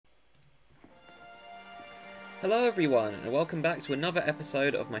Hello everyone, and welcome back to another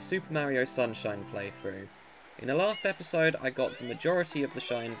episode of my Super Mario Sunshine playthrough. In the last episode, I got the majority of the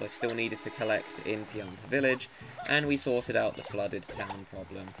shines I still needed to collect in Pianta Village, and we sorted out the flooded town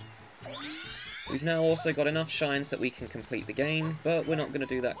problem. We've now also got enough shines that we can complete the game, but we're not going to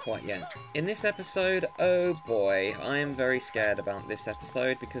do that quite yet. In this episode, oh boy, I am very scared about this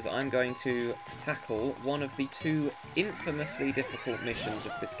episode because I'm going to tackle one of the two infamously difficult missions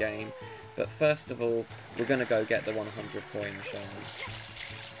of this game. But first of all, we're going to go get the 100 coin shine.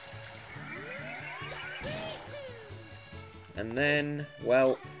 And then,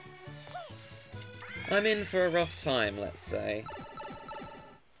 well, I'm in for a rough time, let's say.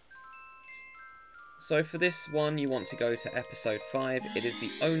 So for this one, you want to go to episode 5. It is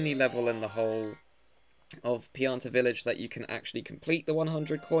the only level in the whole of Pianta Village that you can actually complete the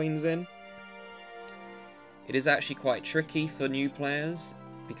 100 coins in. It is actually quite tricky for new players,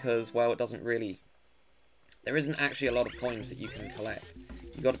 because, well, it doesn't really... There isn't actually a lot of coins that you can collect.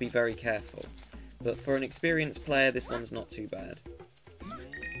 You've got to be very careful. But for an experienced player, this one's not too bad.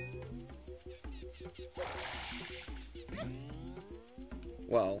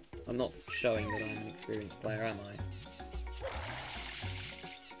 Well, I'm not showing that I'm an experienced player, am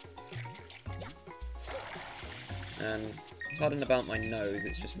I? And, pardon about my nose,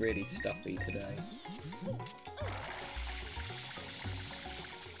 it's just really stuffy today.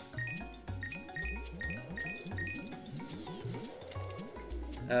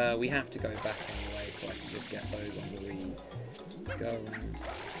 We have to go back anyway, so I can just get those on the go around.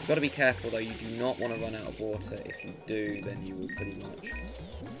 You've got to be careful though, you do not want to run out of water. If you do, then you will pretty much...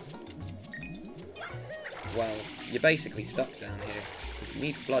 Well, you're basically stuck down here, because you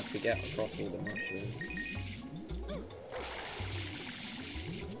need flood to get across all the mushrooms.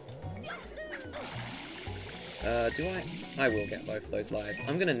 I will get both of those lives.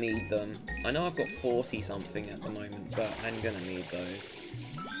 I'm going to need them. I know I've got 40 something at the moment, but I'm going to need those.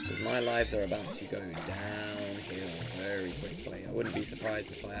 Because my lives are about to go downhill very quickly. I wouldn't be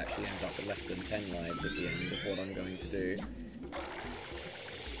surprised if I actually end up with less than 10 lives at the end of what I'm going to do.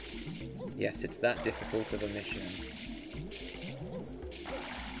 Yes, it's that difficult of a mission.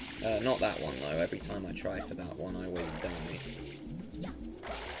 Not that one though. Every time I try for that one, I will die.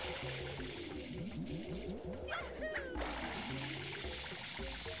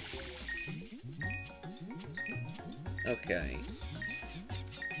 Okay.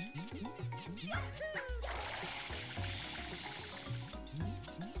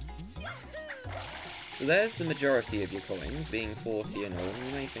 So there's the majority of your coins, being 40 in all, and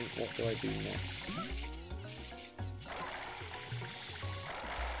you may think, what do I do next?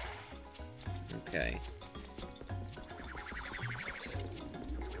 Okay.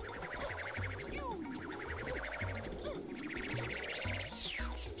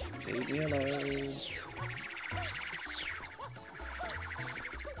 Leave me alone.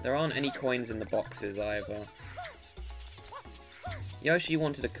 There aren't any coins in the boxes either. Yoshi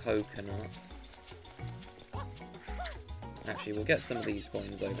wanted a coconut. Actually, we'll get some of these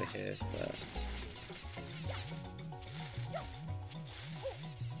coins over here first.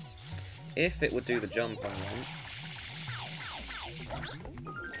 If it would do the jump I want.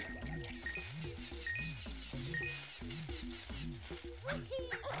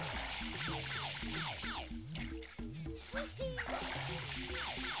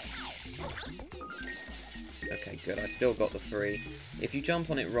 Okay, good. I still got the 3. If you jump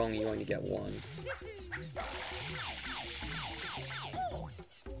on it wrong, you only get 1.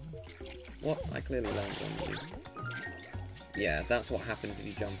 What? I clearly landed on you. Yeah, that's what happens if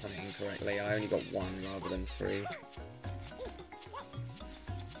you jump on it incorrectly. I only got 1 rather than 3.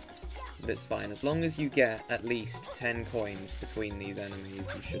 But it's fine. As long as you get at least 10 coins between these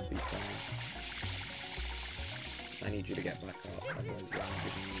enemies, you should be fine. I need you to get back up, otherwise you're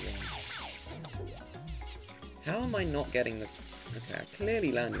giving me 1. How am I not getting the... Okay, I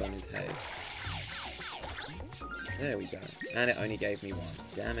clearly landed on his head. There we go. And it only gave me 1.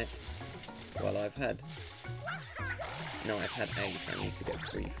 Damn it. Well, I've had... No, I've had 8. I need to get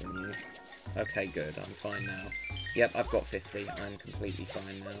 3 from you. Okay, good. I'm fine now. Yep, I've got 50. I'm completely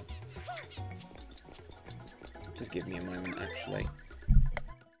fine now. Just give me a moment, actually.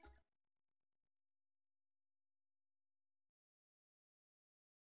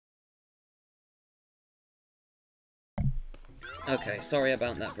 Okay, sorry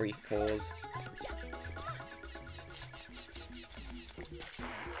about that brief pause.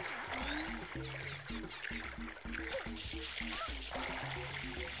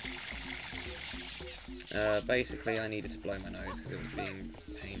 Basically, I needed to blow my nose because it was being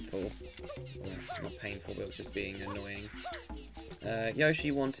painful. Well, not painful, but it was just being annoying.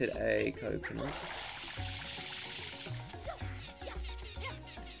 Yoshi wanted a coconut.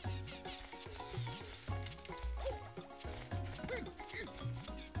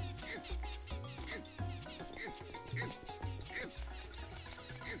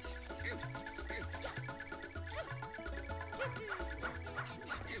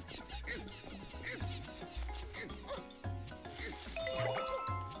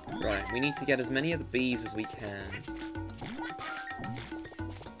 We need to get as many of the bees as we can.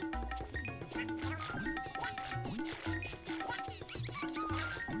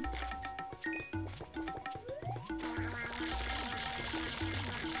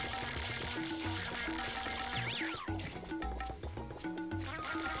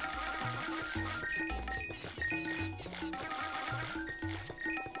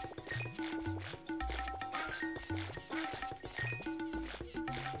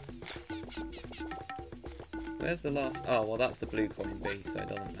 Where's the last... Oh, well, that's the blue coin bee, so it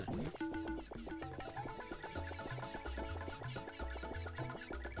doesn't matter.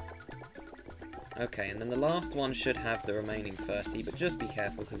 Okay, and then the last one should have the remaining 30, but just be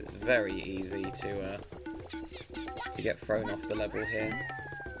careful because it's very easy to get thrown off the level here.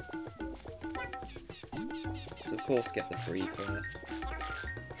 So, of course, get the 3 first.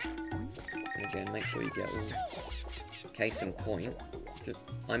 And again, make sure you get all... Case in point,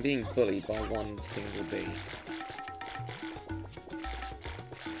 I'm being bullied by one single bee.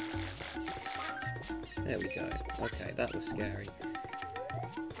 There we go. Okay, that was scary.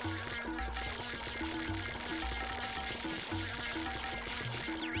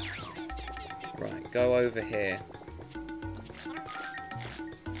 Right, go over here.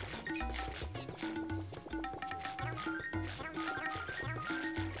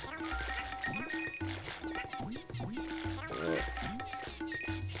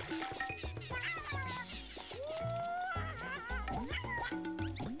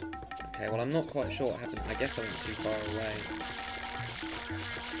 Okay, well, I'm not quite sure what happened. I guess I went too far away.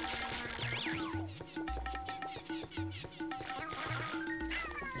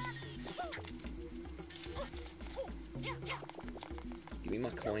 Give me my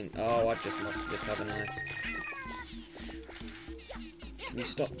coin. Oh, I've just lost this, haven't I? Can you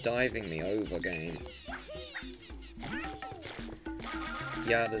stop diving me over, game?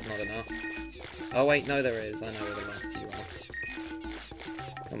 Yeah, there's not enough. Oh, wait, no, there is. I know where the last few are.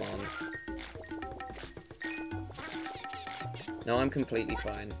 Come on. No, I'm completely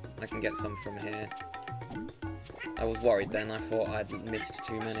fine. I can get some from here. I was worried then. I thought I'd missed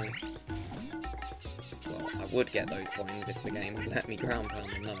too many. Well, I would get those coins if the game would let me ground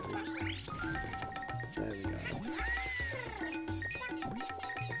pound the nose. There we go.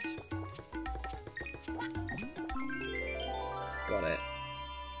 Got it.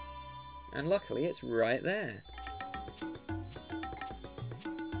 And luckily it's right there.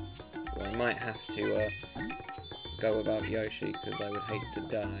 Well, I might have to go about Yoshi because I would hate to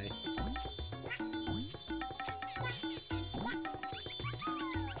die.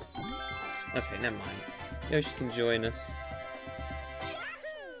 Okay, never mind. Yoshi can join us.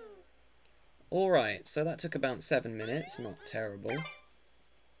 Alright, so that took about 7 minutes, not terrible.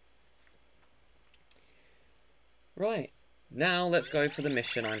 Right, now let's go for the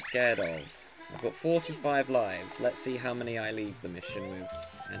mission I'm scared of. I've got 45 lives, let's see how many I leave the mission with.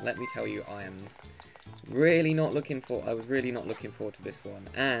 And let me tell you, I was really not looking forward to this one.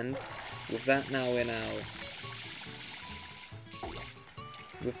 And with that now in our...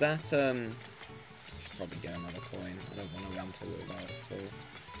 With that, I should probably get another coin. I don't want to run to it without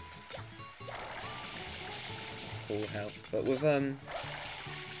full health. But with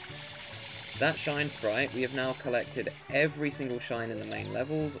that Shine Sprite, we have now collected every single shine in the main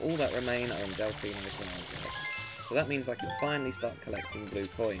levels. All that remain are in Delfino Plaza. So that means I can finally start collecting blue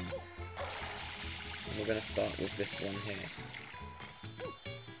coins. And we're going to start with this one here.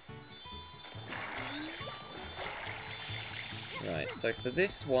 Right, so for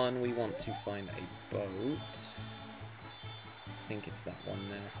this one we want to find a boat. I think it's that one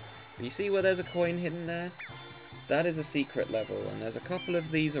there. You see where there's a coin hidden there? That is a secret level, and there's a couple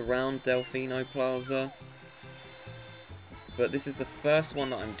of these around Delfino Plaza. But this is the first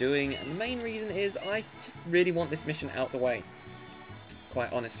one that I'm doing, and the main reason is I just really want this mission out the way.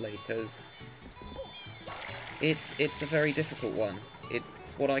 Quite honestly, because it's a very difficult one.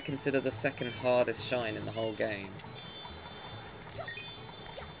 It's what I consider the second hardest shine in the whole game.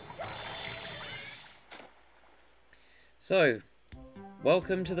 So,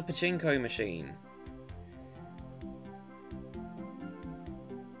 welcome to the Pachinko machine.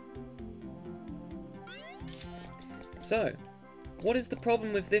 So, what is the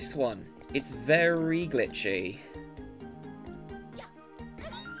problem with this one? It's very glitchy.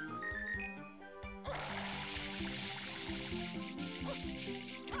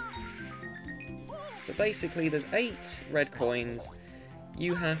 But basically, there's 8 red coins.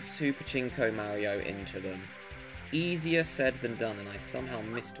 You have to Pachinko Mario into them. Easier said than done, and I somehow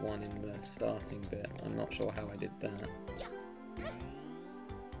missed one in the starting bit. I'm not sure how I did that.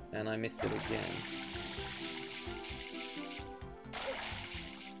 And I missed it again.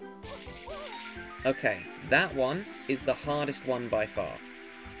 Okay, that one is the hardest one by far.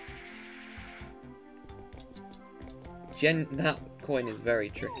 That coin is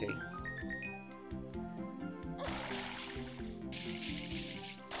very tricky.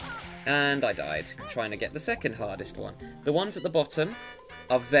 And I died, trying to get the second hardest one. The ones at the bottom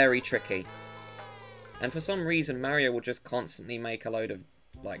are very tricky. And for some reason, Mario will just constantly make a load of,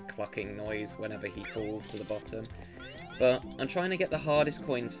 like, clucking noise whenever he falls to the bottom. But I'm trying to get the hardest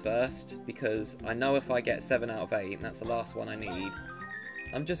coins first, because I know if I get 7 out of 8, and that's the last one I need,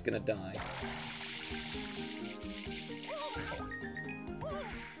 I'm just gonna die.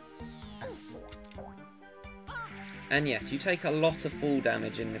 And yes, you take a lot of fall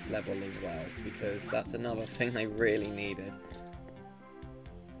damage in this level as well, because that's another thing they really needed.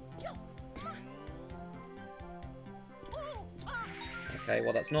 Okay,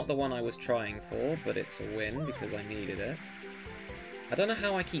 well that's not the one I was trying for, but it's a win because I needed it. I don't know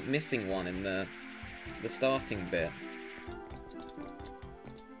how I keep missing one in the starting bit.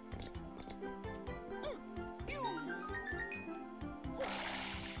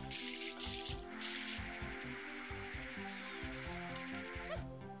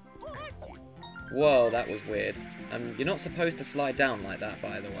 Whoa, that was weird. You're not supposed to slide down like that,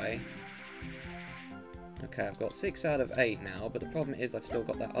 by the way. Okay, I've got 6 out of 8 now, but the problem is I've still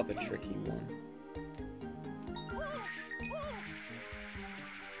got that other tricky one.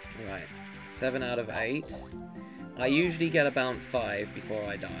 Right, 7 out of 8. I usually get about 5 before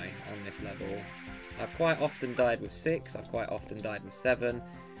I die on this level. I've quite often died with 6, I've quite often died with 7.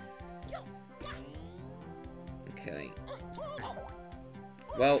 Okay.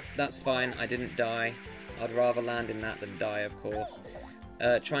 Well, that's fine, I didn't die. I'd rather land in that than die, of course.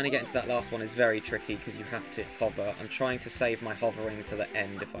 Trying to get into that last one is very tricky because you have to hover. I'm trying to save my hovering to the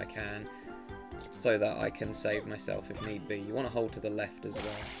end if I can, so that I can save myself if need be. You want to hold to the left as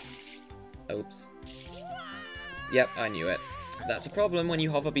well. Oops. Yep, I knew it. That's a problem when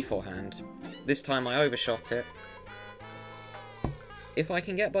you hover beforehand. This time I overshot it. If I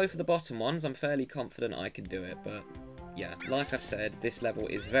can get both of the bottom ones, I'm fairly confident I can do it, but yeah, like I've said, this level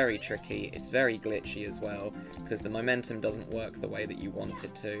is very tricky, it's very glitchy as well, because the momentum doesn't work the way that you want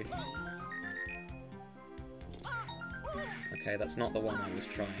it to. Okay, that's not the one I was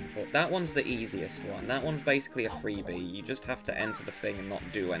trying for. That one's the easiest one. That one's basically a freebie. You just have to enter the thing and not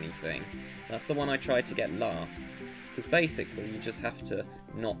do anything. That's the one I tried to get last, because basically you just have to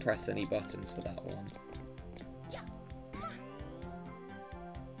not press any buttons for that one.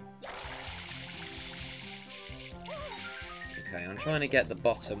 Okay, I'm trying to get the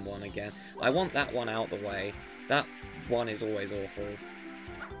bottom one again. I want that one out the way. That one is always awful.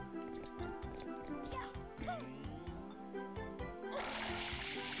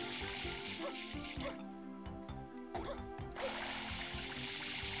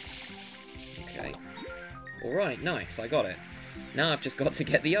 Okay. Alright, nice, I got it. Now I've just got to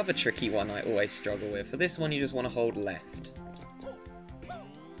get the other tricky one I always struggle with. For this one, you just want to hold left.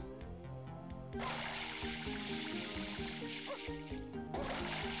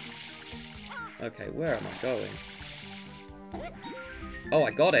 Okay, where am I going? Oh,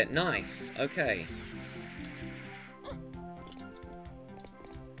 I got it! Nice! Okay.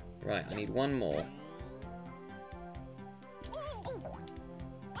 Right, I need one more.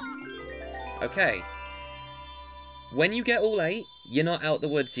 Okay. When you get all 8, you're not out the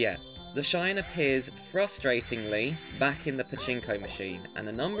woods yet. The shine appears frustratingly back in the pachinko machine, and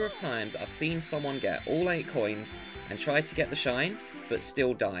the number of times I've seen someone get all 8 coins and try to get the shine, but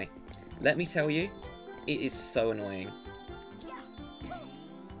still die. Let me tell you, it is so annoying.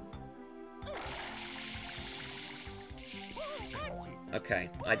 Okay,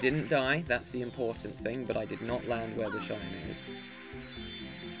 I didn't die, that's the important thing, but I did not land where the shine is.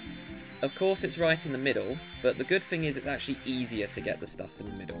 Of course it's right in the middle, but the good thing is it's actually easier to get the stuff in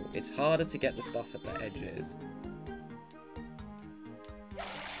the middle. It's harder to get the stuff at the edges.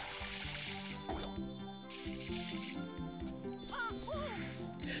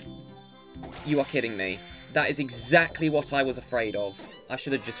 You are kidding me. That is exactly what I was afraid of. I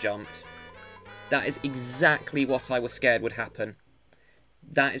should have just jumped. That is exactly what I was scared would happen.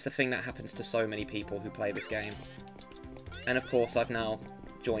 That is the thing that happens to so many people who play this game. And of course I've now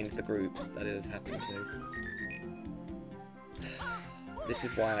joined the group that it has happened to. This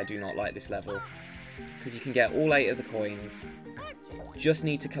is why I do not like this level. Because you can get all 8 of the coins. Just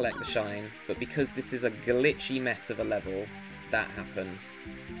need to collect the shine. But because this is a glitchy mess of a level, that happens.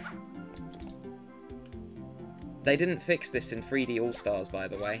 They didn't fix this in 3D All-Stars, by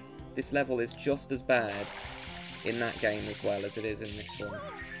the way. This level is just as bad in that game as well as it is in this one.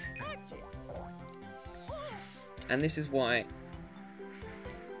 And this is why...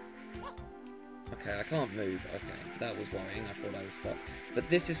 Okay, I can't move. Okay, that was worrying. I thought I would stop. But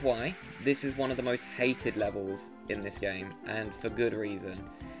this is why. This is one of the most hated levels in this game, and for good reason.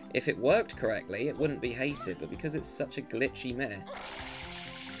 If it worked correctly, it wouldn't be hated, but because it's such a glitchy mess.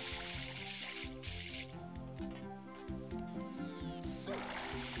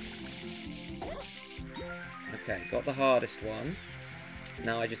 Okay, got the hardest one.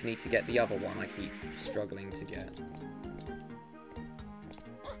 Now I just need to get the other one I keep struggling to get.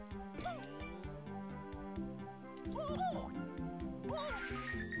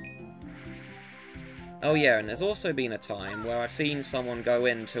 Oh yeah, and there's also been a time where I've seen someone go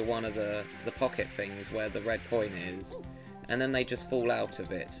into one of the pocket things where the red coin is, and then they just fall out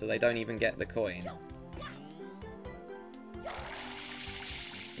of it, so they don't even get the coin.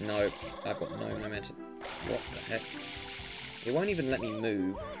 Nope, I've got no momentum. What the heck? It won't even let me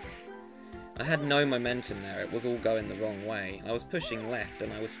move. I had no momentum there, it was all going the wrong way. I was pushing left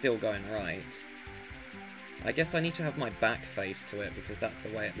and I was still going right. I guess I need to have my back face to it because that's the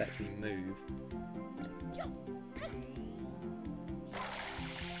way it lets me move.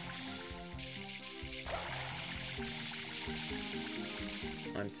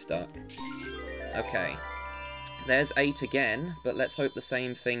 I'm stuck. Okay. There's 8 again, but let's hope the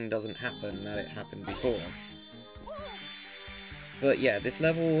same thing doesn't happen that it happened before. But yeah, this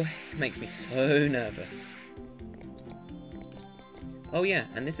level makes me so nervous. Oh yeah,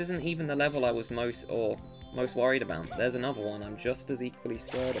 and this isn't even the level I was most worried about. There's another one I'm just as equally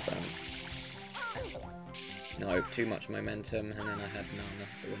scared about. No, too much momentum, and then I had none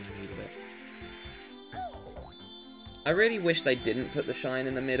when I needed it. I really wish they didn't put the shine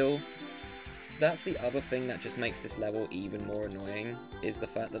in the middle. That's the other thing that just makes this level even more annoying, is the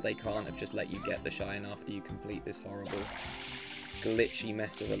fact that they can't have just let you get the shine after you complete this horrible, glitchy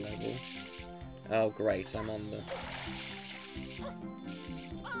mess of a level. Oh great, I'm on the...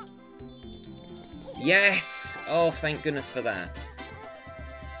 Yes! Oh, thank goodness for that.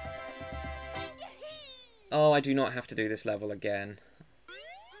 Oh, I do not have to do this level again.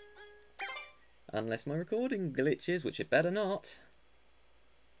 Unless my recording glitches, which it better not.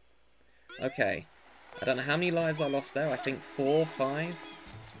 Okay. I don't know how many lives I lost there. I think 4, 5.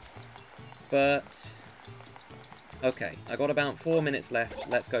 But... okay, I got about 4 minutes left.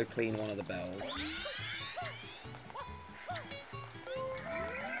 Let's go clean one of the bells.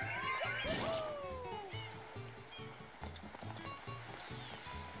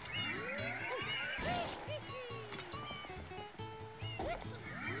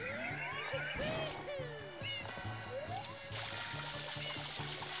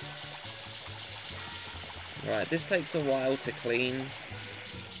 Right, this takes a while to clean.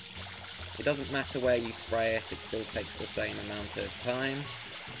 It doesn't matter where you spray it, it still takes the same amount of time.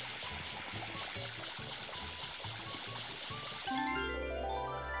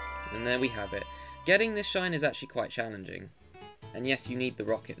 And there we have it. Getting this shine is actually quite challenging. And yes, you need the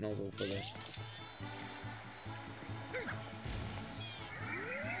rocket nozzle for this.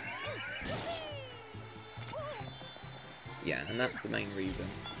 Yeah, and that's the main reason.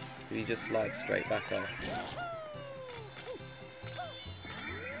 You just slide straight back off.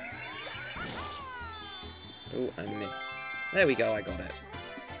 Oh, I missed. There we go, I got it.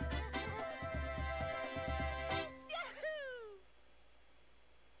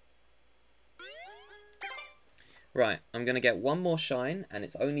 Right, I'm going to get one more shine, and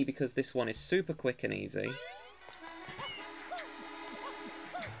it's only because this one is super quick and easy.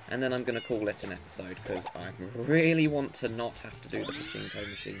 And then I'm going to call it an episode, because I really want to not have to do the Pachinko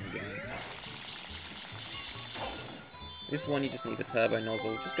machine again. This one you just need a turbo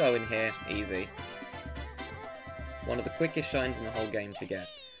nozzle. Just go in here, easy. One of the quickest shines in the whole game to get.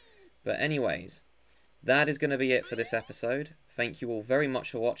 But anyways, that is going to be it for this episode. Thank you all very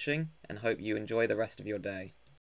much for watching, and hope you enjoy the rest of your day.